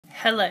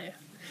Hello.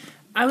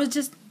 I was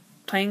just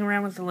playing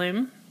around with the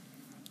loom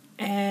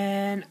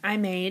and I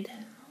made,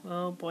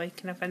 oh boy,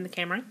 can I find the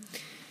camera?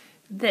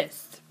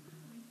 This.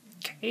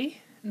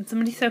 Okay. And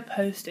somebody said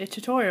post a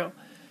tutorial.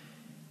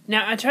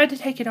 Now I tried to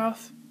take it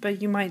off,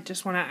 but you might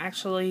just want to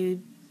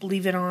actually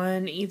leave it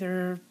on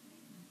either,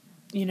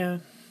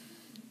 but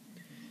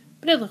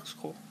it looks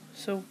cool.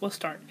 So we'll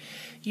start.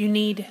 You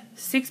need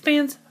 6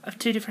 bands of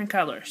 2 different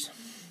colors.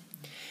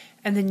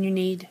 And then you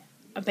need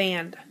a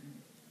band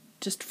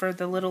just for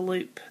the little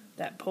loop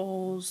that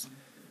pulls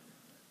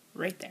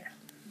right there.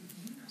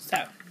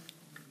 So,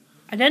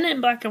 I done it in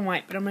black and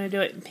white, but I'm going to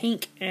do it in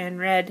pink and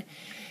red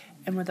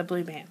and with a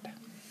blue band.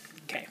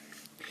 Okay.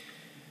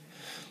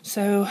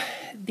 So,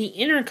 the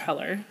inner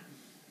color,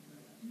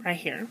 right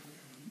here,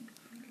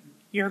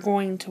 you're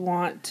going to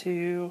want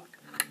to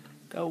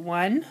go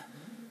 1,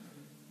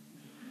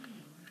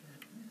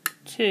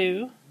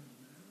 2,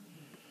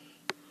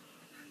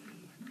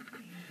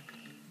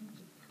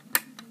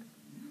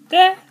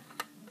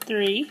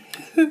 3.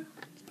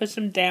 Push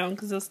them down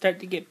because they'll start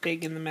to get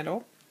big in the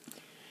middle.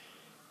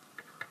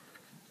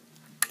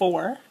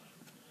 4,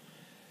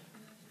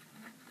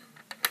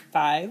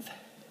 5,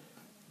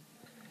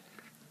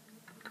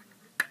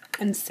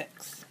 and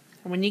 6.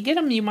 And when you get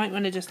them, you might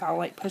want to just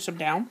all push them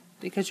down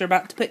because you're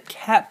about to put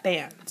cap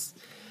bands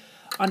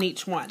on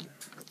each one.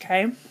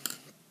 Okay?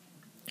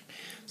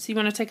 So you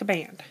want to take a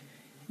band.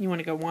 You want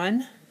to go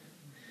 1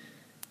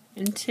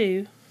 and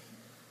 2.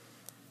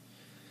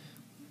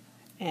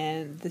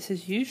 And this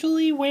is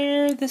usually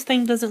where this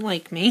thing doesn't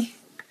like me.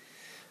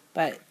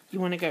 But you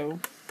want to go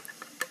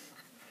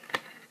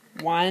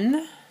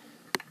 1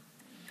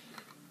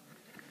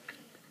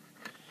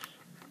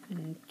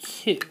 and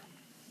 2.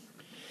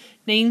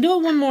 Now you can do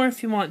it one more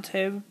if you want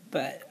to,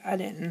 but I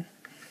didn't.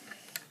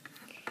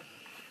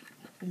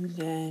 And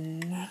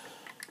then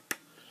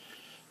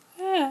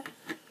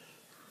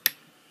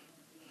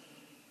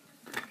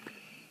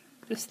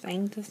this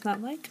thing does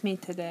not like me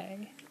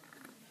today.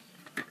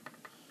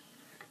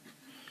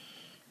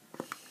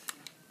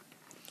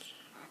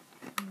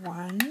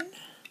 One,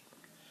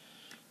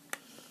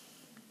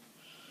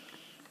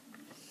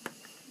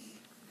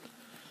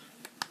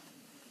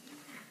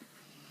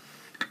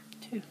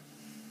 2.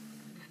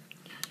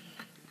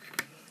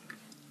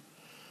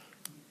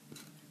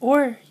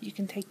 Or you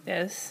can take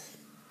this,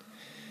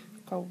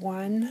 go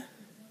 1,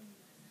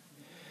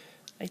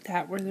 like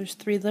that, where there's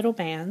 3 little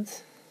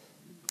bands,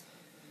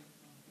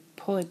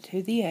 pull it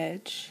to the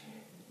edge,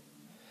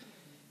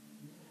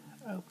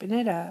 open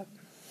it up,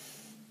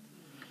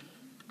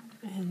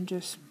 and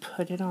just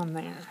put it on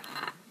there,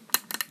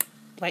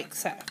 like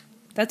so.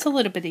 That's a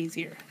little bit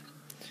easier.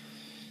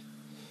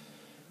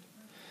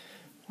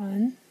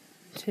 1,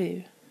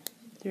 2,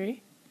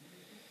 3,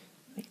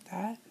 like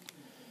that.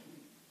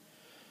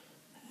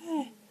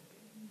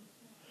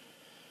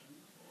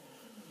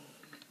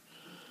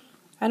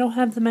 I don't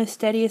have the most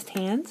steadiest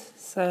hands,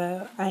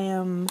 so I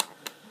am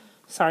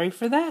sorry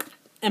for that.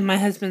 And my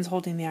husband's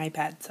holding the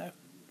iPad, so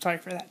sorry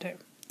for that too.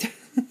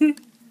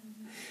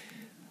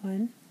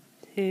 1,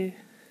 2,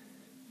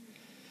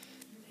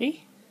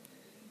 3.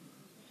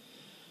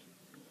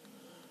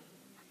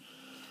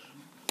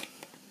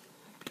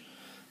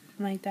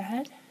 Like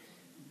that.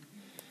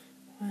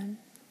 1,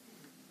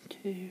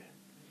 2,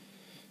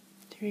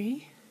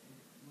 3.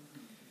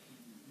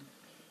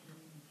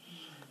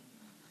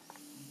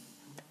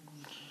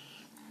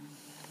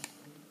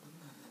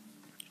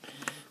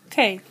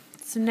 Okay,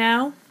 so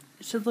now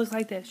it should look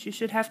like this. You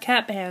should have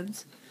cap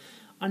bands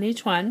on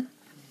each one,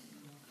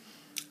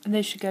 and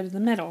they should go to the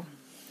middle.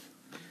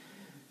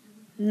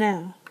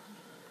 Now,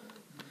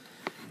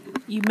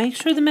 you make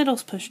sure the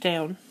middle's pushed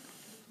down,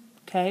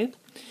 okay?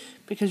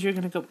 Because you're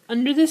going to go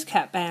under this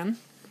cap band,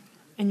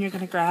 and you're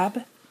going to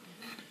grab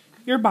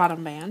your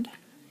bottom band.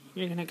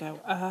 You're going to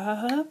go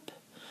up.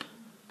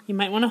 You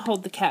might want to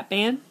hold the cap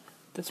band.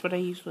 That's what I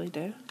usually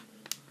do.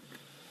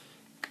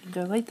 And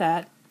go like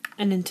that,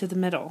 and into the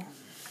middle.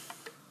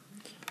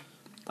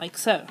 Like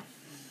so.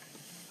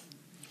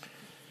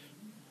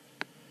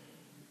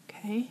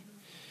 Okay.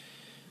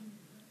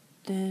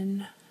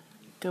 Then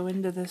go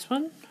into this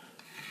one.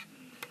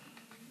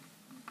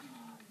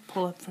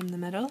 Pull up from the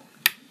middle.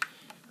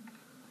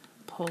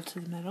 Pull to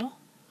the middle.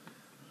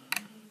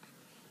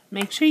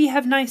 Make sure you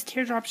have nice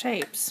teardrop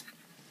shapes.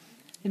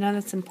 You know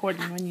that's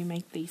important when you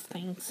make these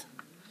things.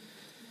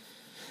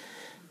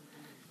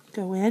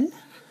 Go in.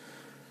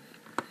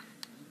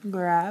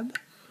 Grab.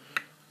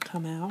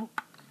 Come out.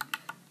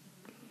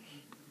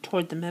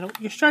 Toward the middle.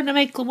 You're starting to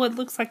make what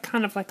looks like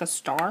kind of like a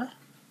star.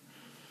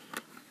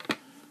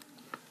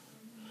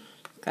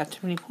 Got too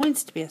many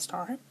points to be a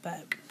star,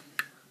 but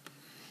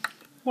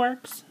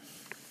works.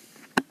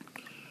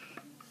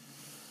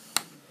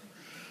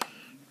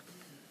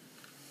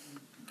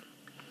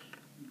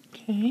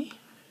 Okay.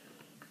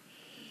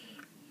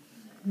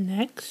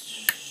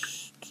 Next.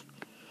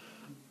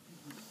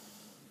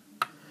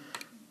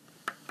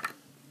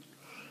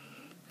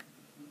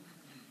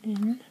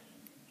 In.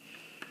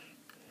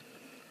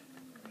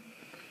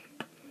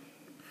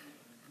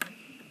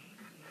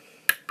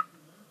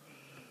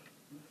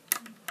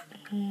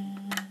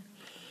 and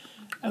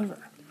over.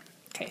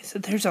 Okay, so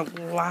there's a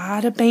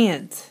lot of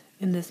bands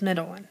in this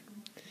middle one.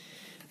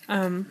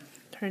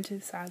 Turn to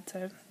the side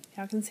so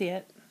y'all can see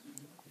it.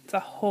 It's a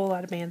whole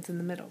lot of bands in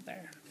the middle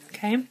there.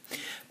 Okay,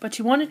 but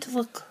you want it to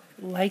look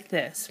like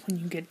this when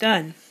you get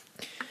done.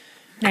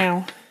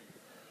 Now,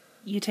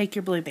 you take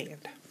your blue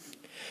band,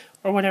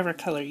 or whatever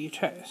color you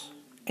chose,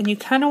 and you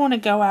kind of want to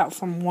go out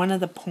from one of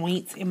the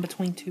points in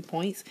between 2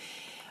 points.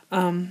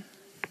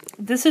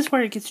 This is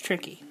where it gets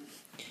tricky.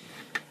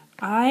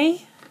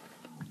 I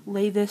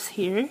lay this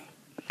here.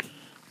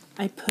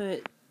 I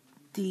put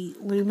the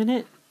loom in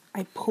it.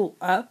 I pull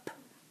up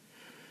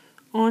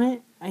on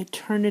it. I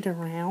turn it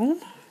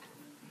around.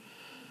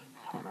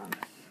 Hold on,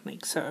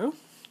 like so.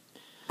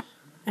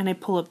 And I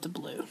pull up the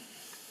blue.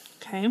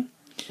 Okay?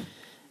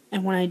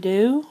 And when I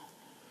do,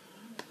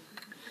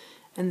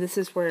 and this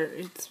is where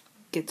it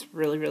gets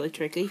really, really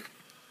tricky,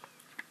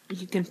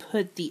 you can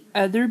put the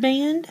other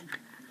band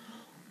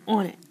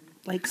on it,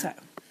 like so.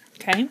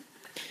 Okay?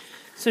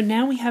 So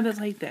now we have it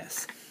like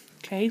this.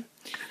 Okay?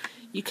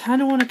 You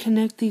kind of want to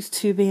connect these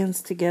two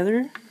bands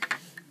together.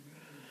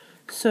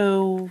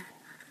 So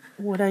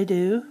what I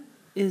do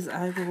is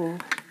I will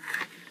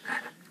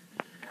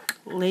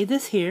lay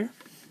this here,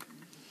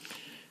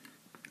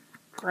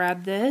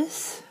 grab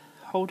this,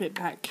 hold it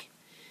back.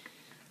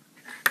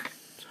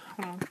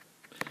 Hold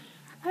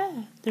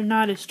on. They're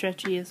not as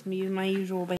stretchy as my usual band.